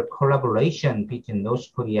future collaboration between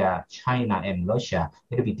North Korea, China, and Russia.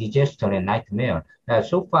 It will be disaster and nightmare.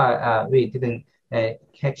 So far, we didn't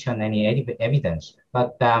catch on any evidence,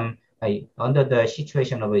 but under the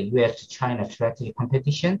situation of a U.S.-China strategic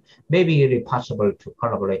competition, maybe it is possible to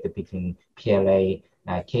collaborate between PLA,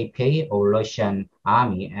 KPA, or Russian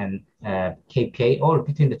army and KPA, or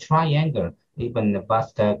between the triangle. Even the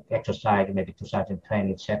vast exercise, maybe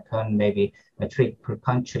 2022, maybe three per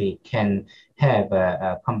country can have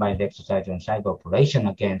a combined exercise on cyber operation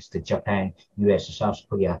against Japan, US, South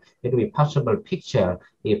Korea. It will be a possible picture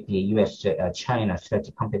if the US-China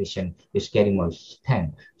strategic competition is getting more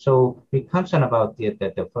intense. So we're concerned about the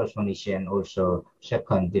first one issue, and also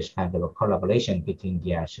second, this kind of a collaboration between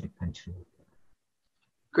the three countries.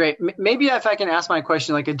 Great. Maybe if I can ask my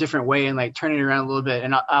question like a different way and like turn it around a little bit,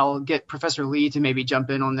 and I'll get Professor Lee to maybe jump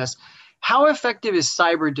in on this. How effective is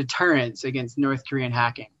cyber deterrence against North Korean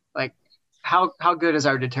hacking? Like how good is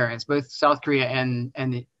our deterrence, both South Korea and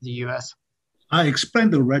the US? I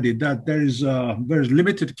explained already that there is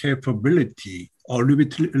limited capability or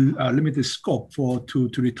limited scope to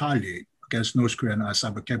retaliate against North Korean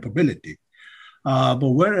cyber capability. But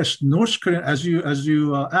whereas North Korean, as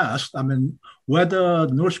you asked, I mean, whether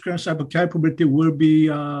North Korean cyber capability will be,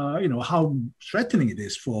 how threatening it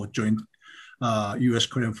is for joint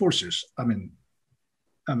U.S.-Korean forces. I mean,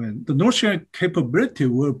 the North Korean capability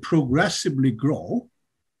will progressively grow,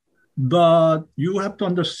 but you have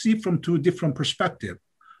to see from two different perspectives.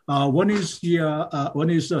 One is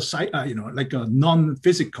like a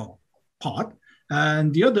non-physical part,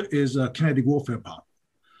 and the other is a kinetic warfare part.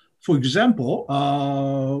 For example,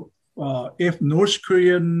 if North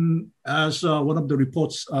Korean, as one of the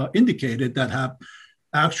reports indicated, that have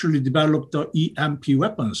actually developed the EMP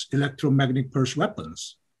weapons, electromagnetic pulse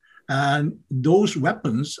weapons, and those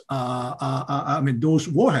weapons, those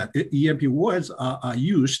warheads, EMP warheads are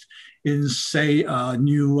used in, say,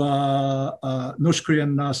 new North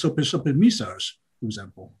Korean super missiles, for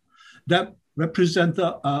example, that represent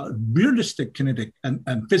a realistic kinetic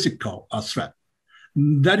and physical threat.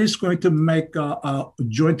 that is going to make a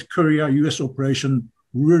joint Korea-US operation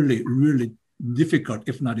really, really difficult,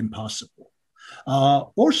 if not impossible.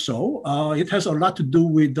 Also, it has a lot to do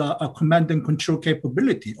with a command and control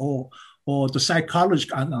capability or the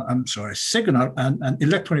signal and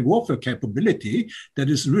electronic warfare capability that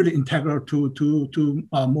is really integral to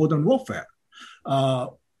modern warfare.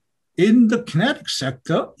 In the kinetic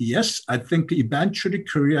sector, yes, I think eventually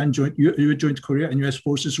joint Korea and US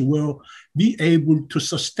forces will be able to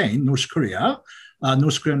sustain North Korean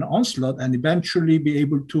onslaught and eventually be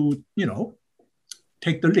able to,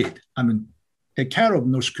 take the lead. Take care of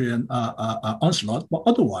North Korean onslaught, but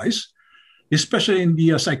otherwise, especially in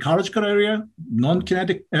the psychological area,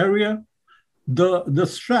 non-kinetic area, the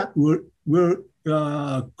threat will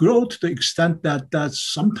grow to the extent that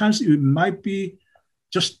sometimes it might be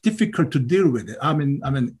just difficult to deal with it.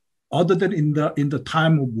 Other than in the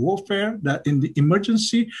time of warfare, that in the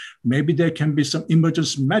emergency, maybe there can be some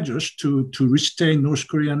emergency measures to restrain North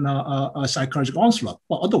Korean psychological onslaught.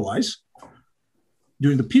 But otherwise,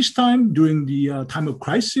 during the peacetime, during the time of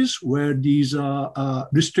crisis, where these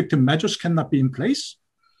restrictive measures cannot be in place,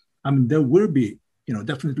 there will be,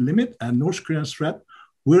 definite limit, and North Korea's threat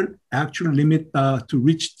will actually limit to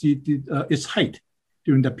reach its height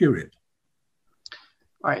during that period.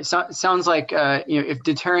 All right. So it sounds like if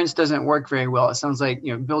deterrence doesn't work very well, it sounds like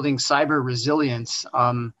building cyber resilience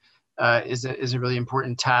is a really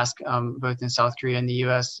important task, both in South Korea and the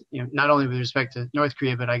U.S. Not only with respect to North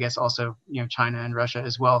Korea, but I guess also China and Russia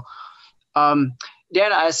as well.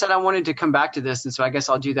 Dan, I said I wanted to come back to this, and so I guess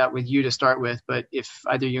I'll do that with you to start with. But if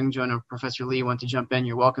either Youngjun or Professor Lee want to jump in,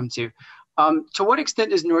 you're welcome to. To what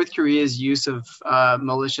extent does North Korea's use of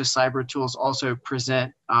malicious cyber tools also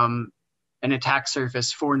present an attack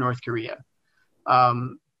surface for North Korea?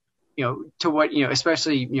 To what,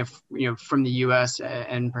 especially, from the U.S.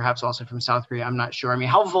 and perhaps also from South Korea, I'm not sure.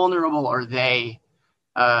 How vulnerable are they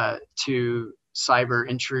to cyber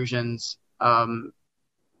intrusions?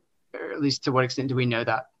 Or at least to what extent do we know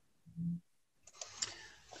that?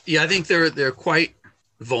 Yeah, I think they're quite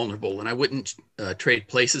vulnerable, and I wouldn't trade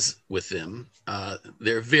places with them.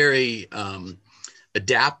 They're very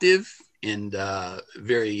adaptive and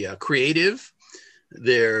very creative.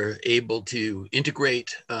 They're able to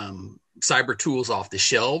integrate cyber tools off the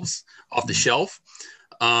shelf,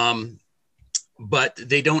 but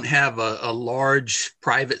they don't have a large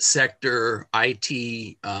private sector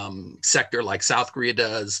IT sector like South Korea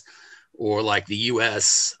does, or like the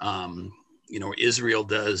U.S., Israel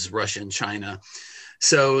does, Russia and China.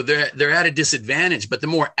 So they're at a disadvantage. But the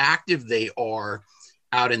more active they are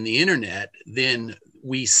out in the internet, then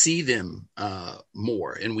we see them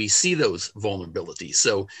more, and we see those vulnerabilities.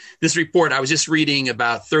 So this report, I was just reading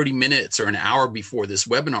about 30 minutes or an hour before this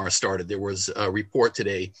webinar started, there was a report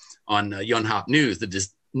today on Yonhap News,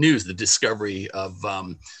 the discovery of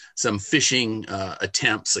some phishing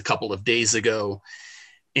attempts a couple of days ago.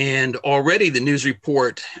 And already the news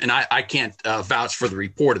report, and I can't vouch for the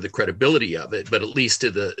report or the credibility of it, but at least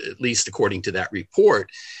according to that report,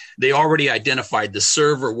 they already identified the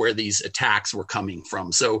server where these attacks were coming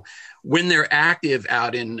from. So when they're active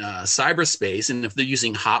out in cyberspace, and if they're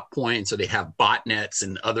using hot points or they have botnets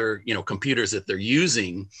and other computers that they're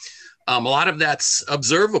using, a lot of that's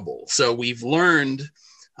observable. So we've learned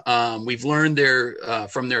from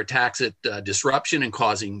their attacks at disruption and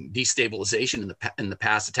causing destabilization in the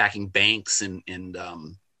past, attacking banks and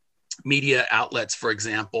media outlets, for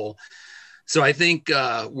example. So I think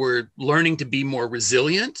we're learning to be more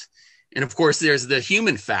resilient. And of course, there's the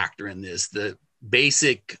human factor in this, the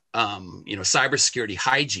basic, cybersecurity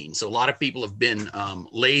hygiene. So a lot of people have been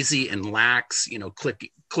lazy and lax,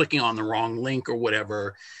 clicking on the wrong link or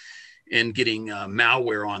whatever, and getting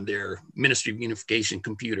malware on their Ministry of Unification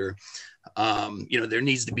computer. There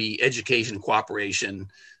needs to be education and cooperation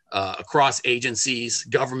across agencies,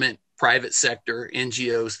 government, private sector,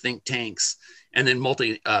 NGOs, think tanks, and then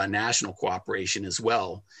multinational cooperation as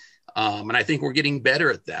well. And I think we're getting better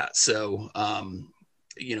at that. So,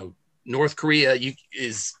 North Korea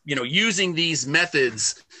is using these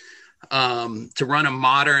methods to run a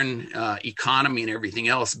modern economy and everything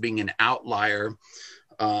else, being an outlier,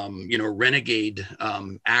 renegade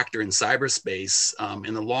actor in cyberspace.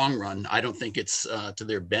 In the long run, I don't think it's to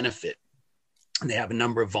their benefit. They have a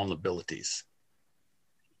number of vulnerabilities.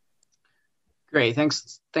 Great.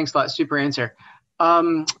 Thanks a lot. Super answer.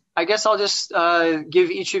 I guess I'll just give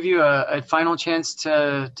each of you a final chance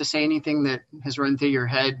to say anything that has run through your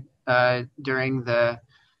head during the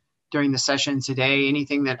session today.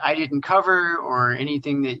 Anything that I didn't cover, or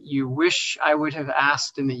anything that you wish I would have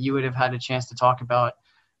asked and that you would have had a chance to talk about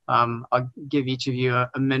I'll give each of you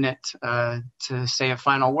a minute to say a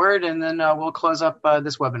final word, and then we'll close up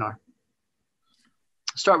this webinar.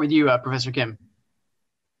 Start with you, Professor Kim.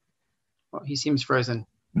 Well, he seems frozen.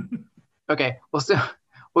 Okay,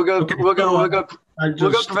 we'll go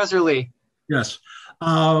Professor Lee. Yes.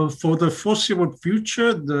 For the foreseeable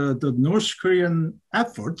future, the North Korean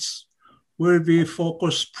efforts will be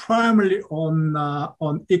focused primarily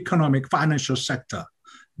on economic financial sector.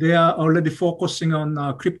 They are already focusing on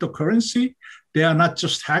cryptocurrency. They are not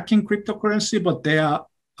just hacking cryptocurrency, but they are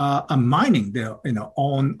mining their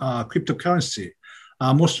own cryptocurrency,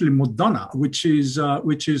 mostly Moderna, which is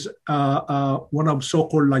one of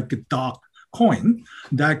so-called like a dark coin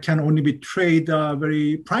that can only be traded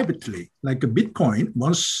very privately, like a Bitcoin.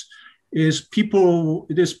 It is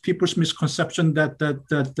people's misconception that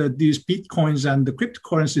these Bitcoins and the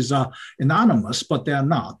cryptocurrencies are anonymous, but they are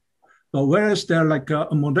not. But whereas they're like a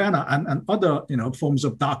Moderna and other forms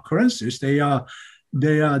of dark currencies, they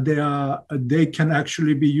can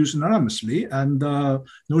actually be used anonymously. And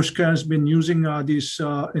North Korea has been using these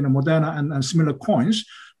Moderna and similar coins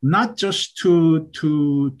not just to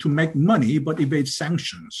make money, but evade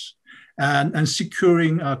sanctions and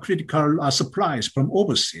securing critical supplies from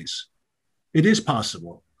overseas. It is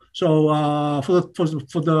possible. So for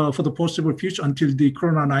the possible future, until the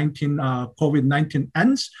COVID-19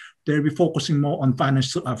 ends, they'll be focusing more on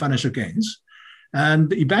financial gains,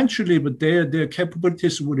 and eventually, but their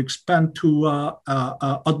capabilities would expand to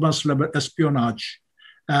advanced level espionage,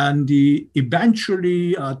 and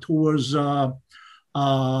eventually towards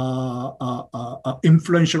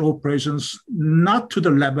influential operations, not to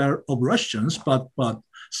the level of Russians, but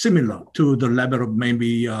similar to the level of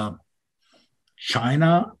maybe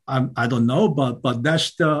China. I don't know, but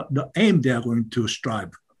that's the aim they are going to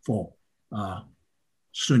strive for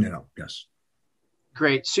soon enough. Yes.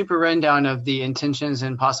 Great, super rundown of the intentions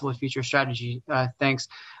and possible future strategy. Thanks.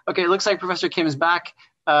 Okay, it looks like Professor Kim is back.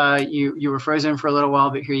 You were frozen for a little while,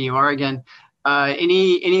 but here you are again.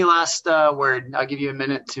 Any last word? I'll give you a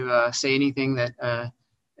minute to say anything that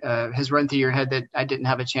has run through your head that I didn't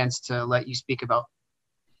have a chance to let you speak about.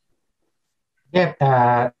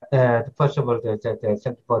 Yeah, first of all, thank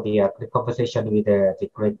you for the conversation with the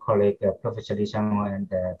great colleague, Professor Lee Sangho and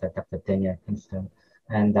Dr. Daejeon Pinkston.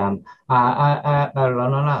 And I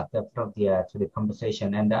learned a lot from the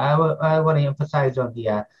conversation. And I want to emphasize on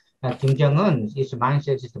the Kim Jong-un, his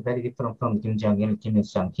mindset is very different from Kim Jong-il, Kim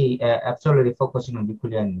Il-sung. He absolutely focusing on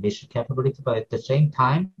nuclear and missile capability, but at the same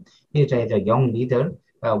time, he is a young leader,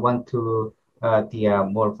 want to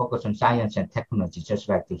more focus on science and technology, just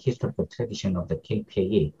like the historical tradition of the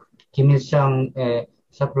KPA. Kim Il-sung,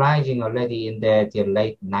 surprising already in the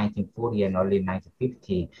late 1940 and early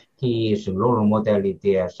 1950, he is role modeling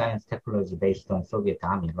the science technology based on Soviet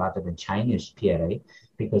Army rather than Chinese PLA,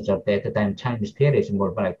 because at the time Chinese PLA is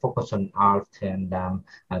more like focus on art and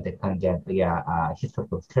the kind of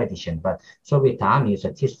historical tradition, but Soviet Army is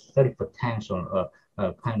a T-34 tanks or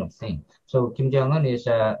kind of thing. So Kim Jong-un is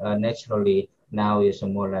naturally now is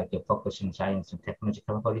more like a focus on science and technology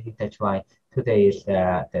capability. That's why today is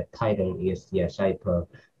the title is the Cyber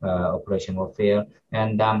Operation Warfare.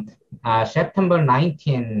 And September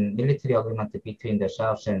 19 military agreement between the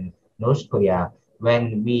South and North Korea,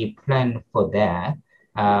 when we plan for that,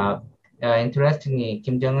 interestingly,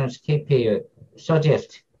 Kim Jong-un's KPA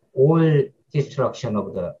suggests all destruction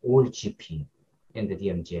of the old GP in the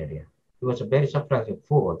DMZ area. It was very surprising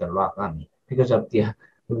for the ROC Army because of the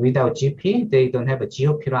without GP, they don't have a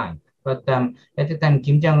GOP line. But at the time,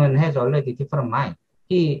 Kim Jong-un has already different mind.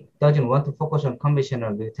 He doesn't want to focus on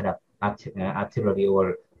conventional military artillery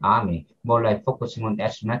or army, more like focusing on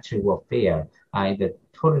asymmetric warfare. That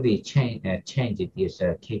totally changed this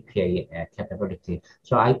KPA capability.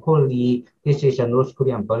 So I call this is a North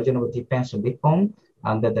Korean version of defense reform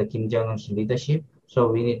under the Kim Jong-un's leadership. So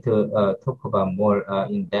we need to talk about more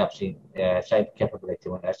in depth in cyber capability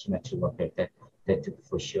on asymmetric warfare. That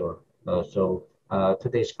for sure. So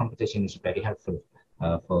today's competition is very helpful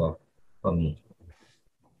for me.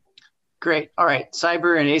 Great. All right.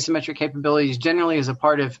 Cyber and asymmetric capabilities generally is a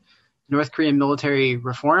part of North Korean military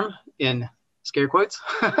reform in scare quotes.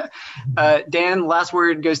 Dan, last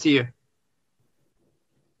word goes to you.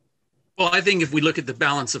 Well, I think if we look at the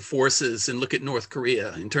balance of forces and look at North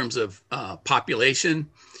Korea in terms of population,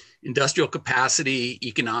 industrial capacity,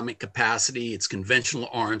 economic capacity, its conventional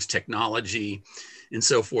arms technology, and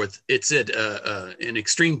so forth, it's at an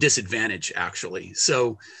extreme disadvantage, actually.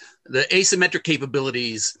 So the asymmetric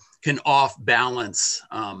capabilities can off balance,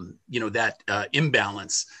 that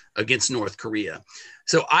imbalance against North Korea.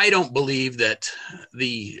 So I don't believe that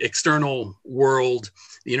the external world,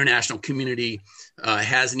 the international community,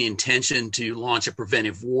 has any intention to launch a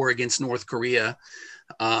preventive war against North Korea.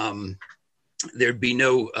 There'd be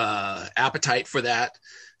no appetite for that.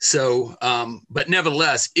 So, but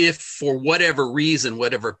nevertheless, if for whatever reason,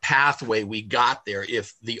 whatever pathway we got there,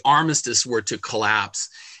 if the armistice were to collapse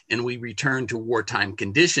and we return to wartime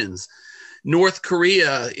conditions, North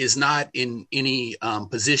Korea is not in any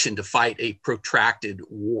position to fight a protracted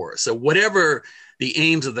war. So whatever the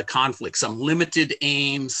aims of the conflict, some limited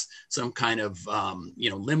aims, some kind of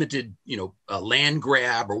limited land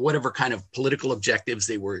grab, or whatever kind of political objectives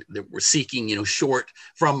they were seeking, short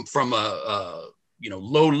from a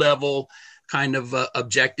low level kind of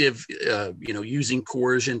objective, using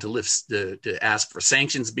coercion to ask for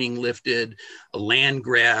sanctions being lifted, a land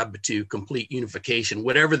grab to complete unification,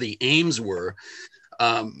 whatever the aims were.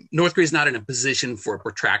 North Korea is not in a position for a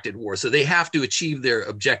protracted war. So they have to achieve their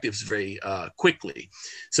objectives very quickly.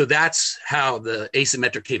 So that's how the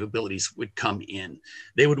asymmetric capabilities would come in.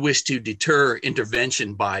 They would wish to deter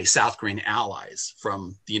intervention by South Korean allies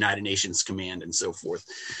from the United Nations Command and so forth.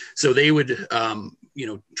 So they would,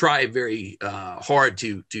 try very hard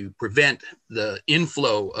to prevent the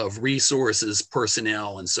inflow of resources,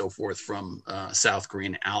 personnel, and so forth from South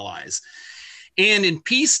Korean allies. And in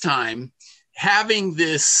peacetime, having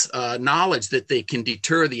this knowledge that they can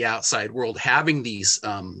deter the outside world, having these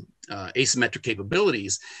asymmetric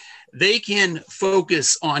capabilities, they can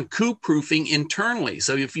focus on coup-proofing internally.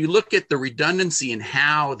 So if you look at the redundancy in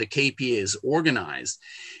how the KPA is organized,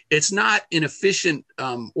 it's not an efficient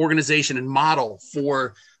organization and model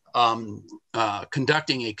for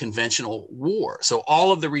conducting a conventional war. So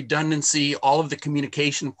all of the redundancy, all of the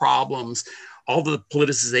communication problems, all the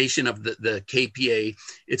politicization of the KPA,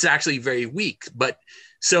 it's actually very weak. But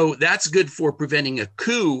so that's good for preventing a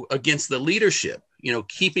coup against the leadership,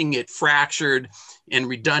 keeping it fractured and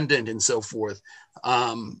redundant and so forth.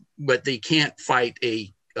 But they can't fight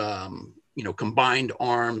a, combined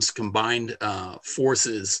arms, combined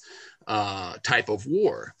forces type of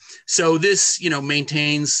war. So this,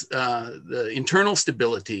 maintains the internal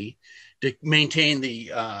stability to maintain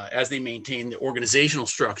as they maintain the organizational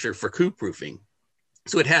structure for coup-proofing.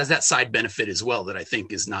 So it has that side benefit as well that I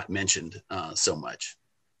think is not mentioned so much.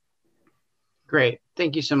 Great.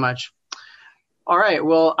 Thank you so much. All right.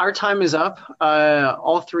 Well, our time is up.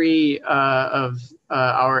 All three of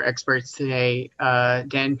our experts today,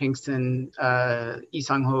 Dan Pinkston, Lee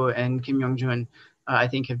Sangho, and Kim Youngjun, I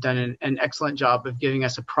think have done an excellent job of giving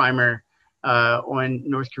us a primer on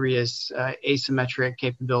North Korea's asymmetric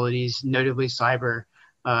capabilities, notably cyber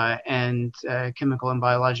and chemical and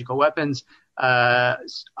biological weapons. I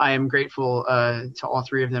am grateful to all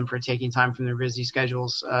three of them for taking time from their busy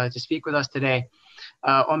schedules to speak with us today.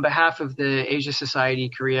 On behalf of the Asia Society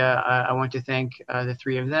Korea, I want to thank the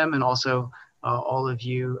three of them and also all of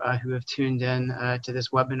you who have tuned in to this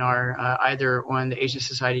webinar, either on the Asia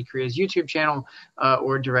Society Korea's YouTube channel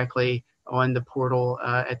or directly on the portal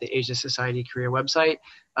at the Asia Society Korea website.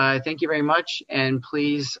 Thank you very much, and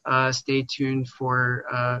please stay tuned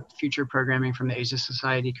for future programming from the Asia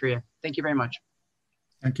Society Korea. Thank you very much.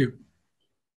 Thank you.